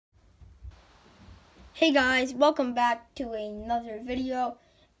Hey guys, welcome back to another video,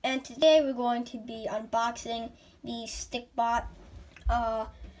 and today we're going to be unboxing the Stikbot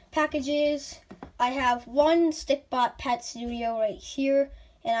packages. I have one Stikbot pet studio right here,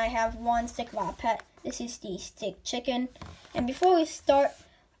 and I have one Stikbot pet. This is the Stick Chicken. And before we start,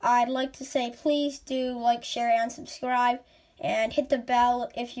 I'd like to say please do like, share, and subscribe, and hit the bell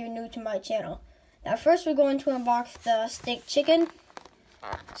if you're new to my channel. Now first we're going to unbox the Stick Chicken.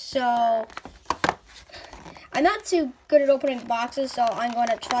 So I'm not too good at opening boxes, so I'm going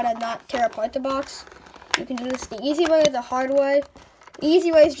to try to not tear apart the box. You can do this the easy way or the hard way. The easy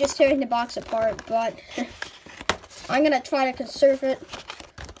way is just tearing the box apart, but I'm going to try to conserve it.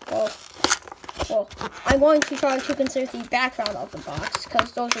 Well, I'm going to try to conserve the background of the box,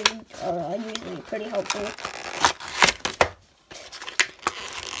 because those are usually pretty helpful.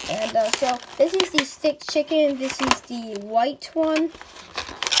 And so this is the Stick Chicken. This is the white one.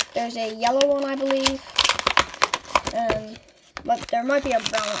 There's a yellow one, I believe. But there might be a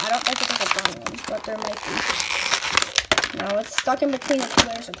brown one. I don't think there's a brown one, but there might be. Now it's stuck in between the two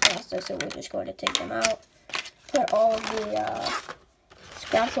layers of plastic, so we're just going to take them out. Put all of the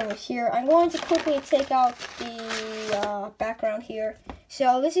scraps over here. I'm going to quickly take out the background here.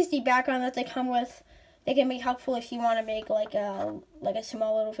 So this is the background that they come with. They can be helpful if you want to make like a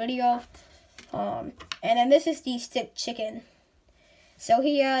small little video. And then this is the Stick Chicken. So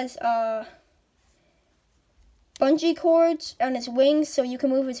he has bungee cords on his wings, so you can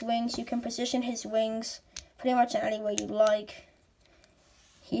move his wings. You can position his wings pretty much in any way you like.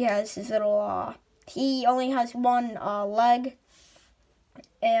 He has his little, he only has one leg,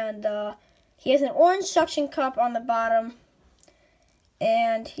 and he has an orange suction cup on the bottom,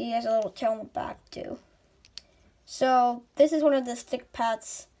 and he has a little tail on the back too. So this is one of the stick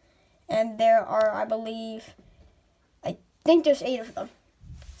pets, and there are, I think there's 8 of them.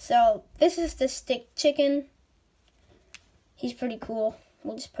 So this is the Stick Chicken. He's pretty cool.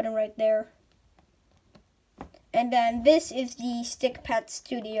 We'll just put him right there. And then this is the Stick Pet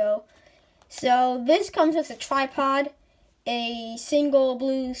Studio. So this comes with a tripod, a single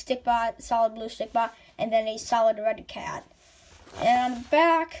blue Stikbot, solid blue Stikbot, and then a solid red cat. And on the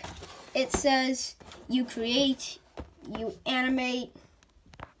back, it says, you create, you animate,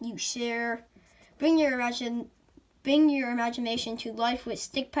 you share, bring your imagination to life with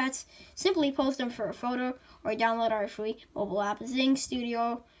Stick Pets. Simply post them for a photo or download our free mobile app, Zing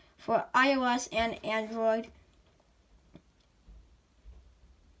Studio, for iOS and Android.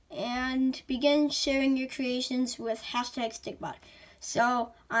 And begin sharing your creations with hashtag Stikbot.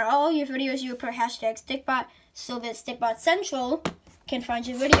 So on all your videos, you put hashtag Stikbot so that Stikbot Central can find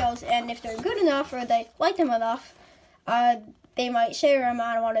your videos. And if they're good enough or they like them enough, they might share them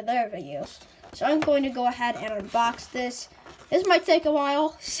on one of their videos. So I'm going to go ahead and unbox this. This might take a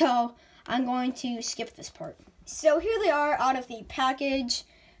while, so I'm going to skip this part. So here they are out of the package.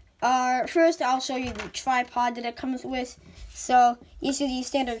 First, I'll show you the tripod that it comes with. So these are the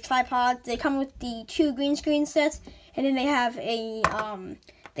standard tripods. They come with the 2 green screen sets, and then they have a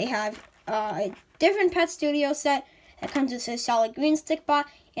different Pet Studio set that comes with a solid green Stikbot,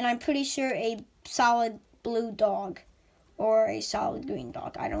 and I'm pretty sure a solid blue dog or a solid green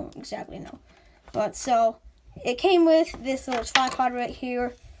dog. I don't exactly know. But so it came with this little tripod right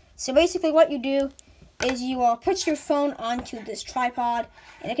here. So basically what you do is you put your phone onto this tripod,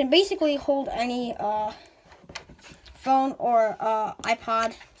 and it can basically hold any phone or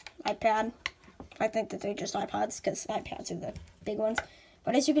iPad. I think that they're just iPods because iPads are the big ones.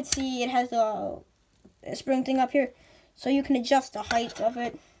 But as you can see, it has a spring thing up here, so you can adjust the height of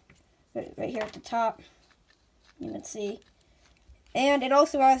it right here at the top. You can see. And it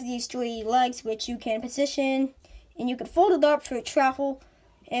also has these 3 legs, which you can position, and you can fold it up for travel,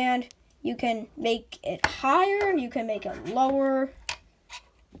 and you can make it higher, you can make it lower.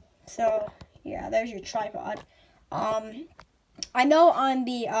 So, yeah, there's your tripod. I know on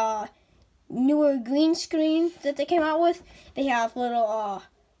the newer green screen that they came out with, they have little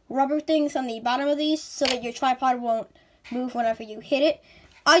rubber things on the bottom of these so that your tripod won't move whenever you hit it.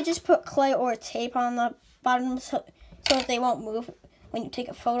 I just put clay or tape on the bottom so that they won't move when you take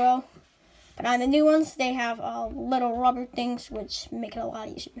a photo. But on the new ones, they have little rubber things, which make it a lot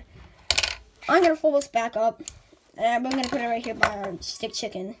easier. I'm going to fold this back up, and I'm going to put it right here by our Stick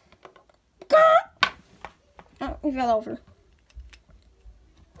Chicken. Oh, we fell over.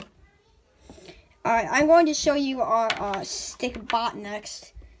 Alright, I'm going to show you our Stikbot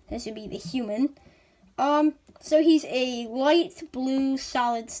next. This would be the human. So he's a light blue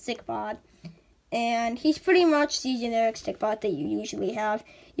solid Stikbot. And he's pretty much the generic Stikbot that you usually have.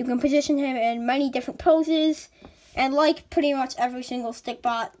 You can position him in many different poses. And like pretty much every single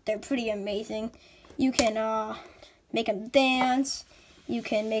Stikbot, they're pretty amazing. You can make them dance. You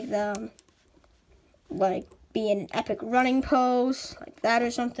can make them like be in an epic running pose like that or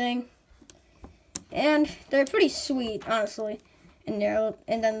something. And they're pretty sweet, honestly. And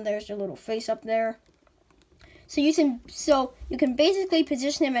then there's their little face up there. So you can basically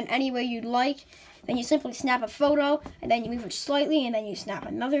position them in any way you'd like. Then you simply snap a photo, and then you move it slightly, and then you snap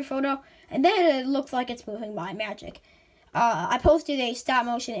another photo, and then it looks like it's moving by magic. I posted a stop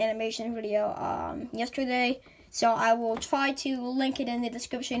motion animation video yesterday, so I will try to link it in the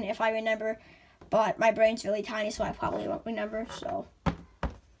description if I remember, but my brain's really tiny, so I probably won't remember, so.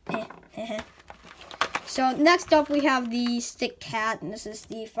 So next up we have the Stick Cat, and this is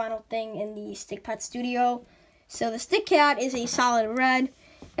the final thing in the Stikbot studio. So the Stick Cat is a solid red,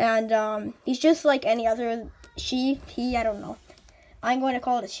 and he's just like any other I don't know. I'm going to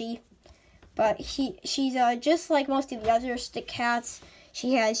call it a she. But she's just like most of the other Stick Cats.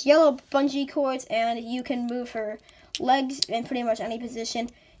 She has yellow bungee cords, and you can move her legs in pretty much any position.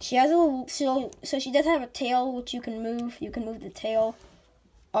 She has a little, so she does have a tail which you can move. You can move the tail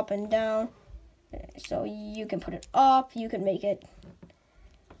up and down. So you can put it up. You can make it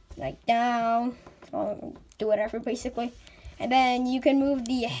like down. Do whatever basically. And then you can move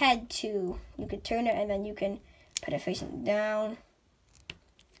the head too. You can turn it, and then you can put it facing down.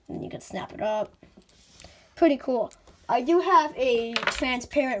 And you can snap it up. Pretty cool. I do have a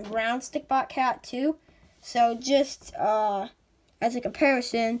transparent brown Stikbot cat too. So just as a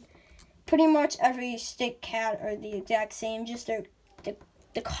comparison, pretty much every Stick Cat are the exact same. Just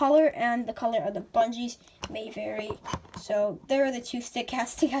the color and the color of the bungees may vary. So there are the two Stick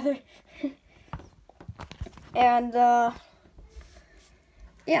Cats together. And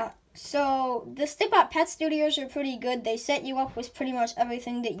yeah. So the Stikbot Pet Studios are pretty good. They set you up with pretty much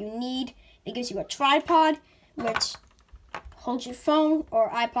everything that you need. It gives you a tripod, which holds your phone or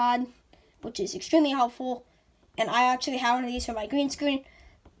iPod, which is extremely helpful. And I actually have one of these for my green screen,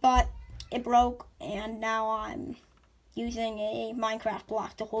 but it broke, and now I'm using a Minecraft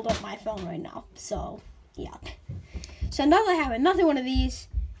block to hold up my phone right now. So, yeah. So now that I have another one of these,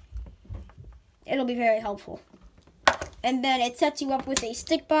 it'll be very helpful. And then it sets you up with a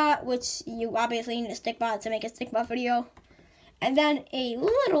Stikbot, which you obviously need a Stikbot to make a Stikbot video. And then a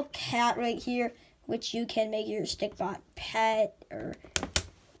little cat right here, which you can make your Stikbot pet or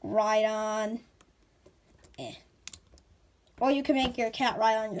ride on. Or you can make your cat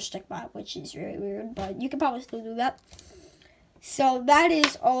ride on your Stikbot, which is very weird, but you can probably still do that. So that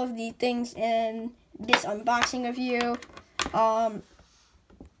is all of the things in this unboxing review.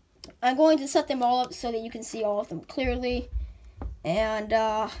 I'm going to set them all up so that you can see all of them clearly. And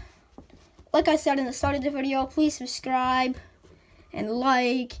like I said in the start of the video, please subscribe and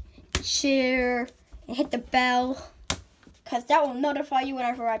like, share, and hit the bell, because that will notify you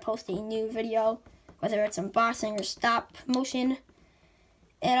whenever I post a new video, whether it's unboxing or stop motion.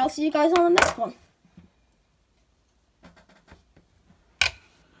 And I'll see you guys on the next one.